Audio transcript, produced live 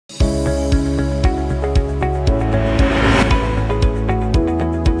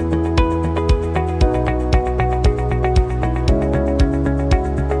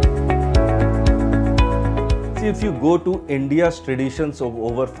If you go to India's traditions of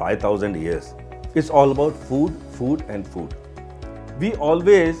over 5,000 years, it's all about food, food and food. We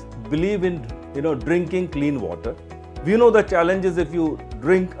always believe in drinking clean water. We know the challenges if you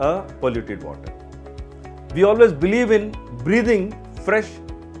drink a polluted water. We always believe in breathing fresh,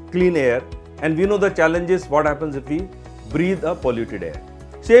 clean air, and we know the challenges what happens if we breathe a polluted air.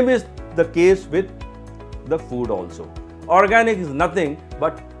 Same is the case with the food also. Organic is nothing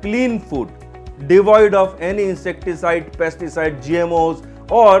but clean food, devoid of any insecticide, pesticide, GMOs,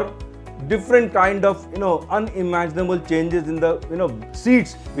 or different kind of unimaginable changes in the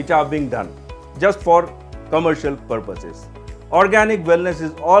seeds which are being done just for commercial purposes. Organic wellness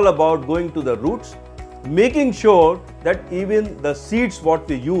is all about going to the roots, making sure that even the seeds what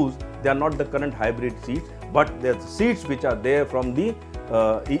we use, they are not the current hybrid seeds, but they are the seeds which are there from the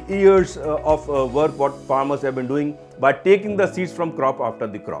years of work what farmers have been doing by taking the seeds from crop after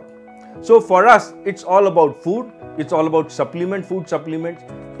the crop. So for us, it's all about food, it's all about food supplements.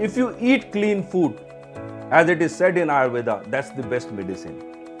 If you eat clean food, as it is said in Ayurveda, that's the best medicine.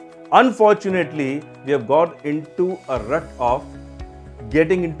 Unfortunately, we have got into a rut of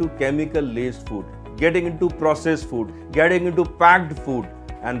getting into chemical-laced food, getting into processed food, getting into packed food,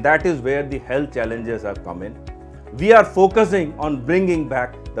 and that is where the health challenges have come in. We are focusing on bringing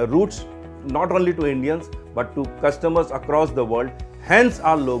back the roots not only to Indians but to customers across the world. Hence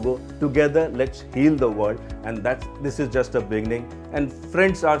our logo, Together Let's Heal the World, and this is just a beginning, and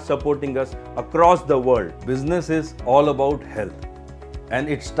friends are supporting us across the world. Business is all about health, and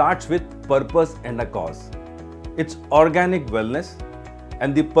it starts with purpose and a cause. It's organic wellness,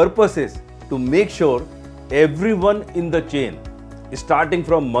 and the purpose is to make sure everyone in the chain, starting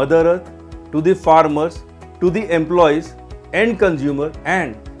from Mother Earth to the farmers, to the employees, end consumer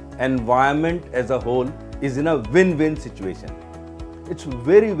and environment as a whole, is in a win-win situation. It's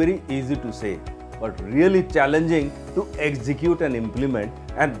very, very easy to say, but really challenging to execute and implement,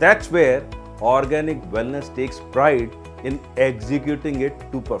 and that's where organic wellness takes pride in executing it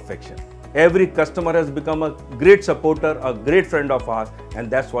to perfection. Every customer has become a great supporter, a great friend of ours, and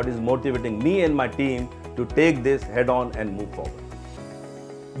that's what is motivating me and my team to take this head on and move forward.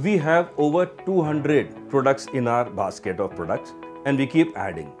 We have over 200 products in our basket of products, and we keep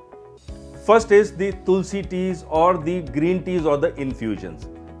adding. First is the Tulsi teas or the green teas or the infusions.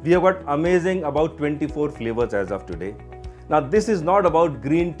 We have got amazing about 24 flavors as of today. Now this is not about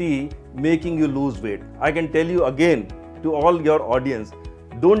green tea making you lose weight. I can tell you again to all your audience,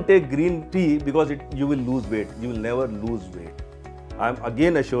 don't take green tea because you will lose weight. You will never lose weight. I'm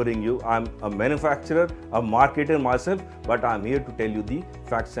again assuring you, I'm a manufacturer, a marketer myself, but I'm here to tell you the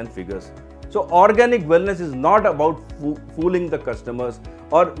facts and figures. So organic wellness is not about fooling the customers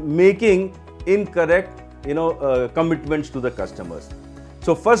or making incorrect commitments to the customers.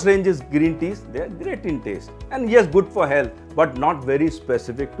 So first range is green teas. They are great in taste and yes, good for health, but not very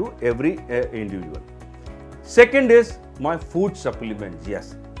specific to every individual. Second is my food supplements.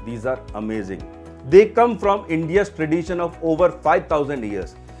 Yes, these are amazing. They come from India's tradition of over 5,000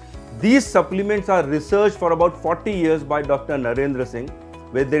 years. These supplements are researched for about 40 years by Dr. Narendra Singh,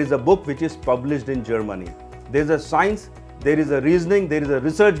 where there is a book which is published in Germany. There is a science, there is a reasoning, there is a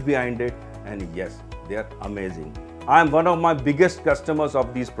research behind it, and yes, they are amazing. I am one of my biggest customers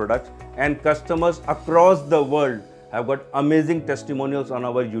of these products, and customers across the world have got amazing testimonials on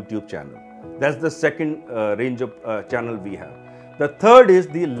our YouTube channel. That's the second range of channel we have. The third is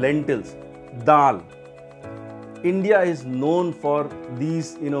the lentils, dal. India is known for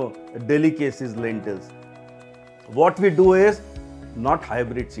these delicacies, lentils. What we do is not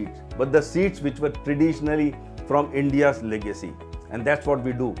hybrid seeds, but the seeds which were traditionally from India's legacy, and that's what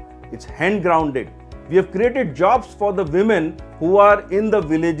we do. It's hand grounded. We have created jobs for the women who are in the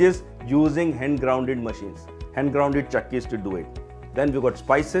villages using hand grounded machines, hand grounded chakkis to do it. Then we got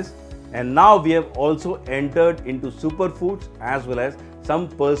spices, and now we have also entered into superfoods as well as some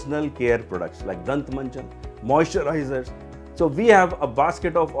personal care products like Dant Manchan, moisturizers. So we have a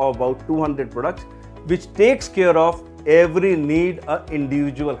basket of about 200 products which takes care of every need an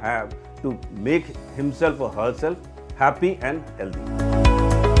individual have to make himself or herself happy and healthy.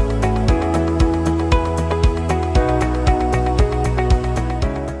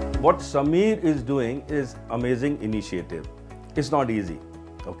 What Sameer is doing is amazing initiative. It's not easy,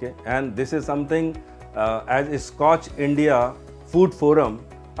 okay? And this is something as a Scotch India Food Forum,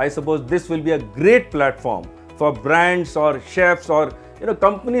 I suppose this will be a great platform for brands or chefs or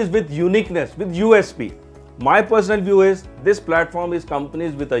companies with uniqueness, with USP. My personal view is this platform is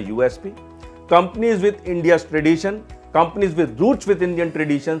companies with a USP, companies with India's tradition, companies with roots with Indian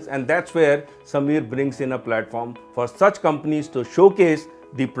traditions, and that's where Sameer brings in a platform for such companies to showcase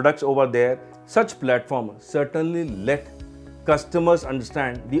the products over there. Such platforms certainly let customers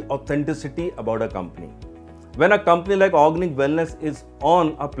understand the authenticity about a company. When a company like Organic Wellness is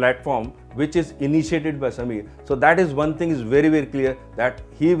on a platform which is initiated by Samir, so that is one thing is very, very clear, that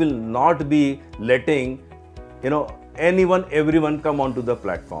he will not be letting everyone come onto the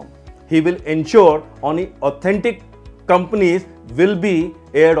platform. He will ensure only authentic companies will be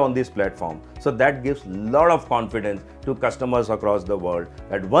aired on this platform. So that gives a lot of confidence to customers across the world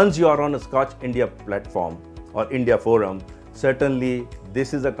that once you are on a Scotch India platform or India Forum, certainly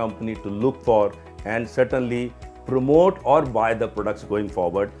this is a company to look for and certainly promote or buy the products going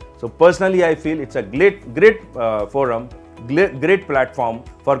forward. So personally, I feel it's a great forum, great platform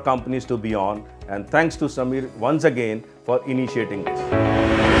for companies to be on. And thanks to Samir once again for initiating this.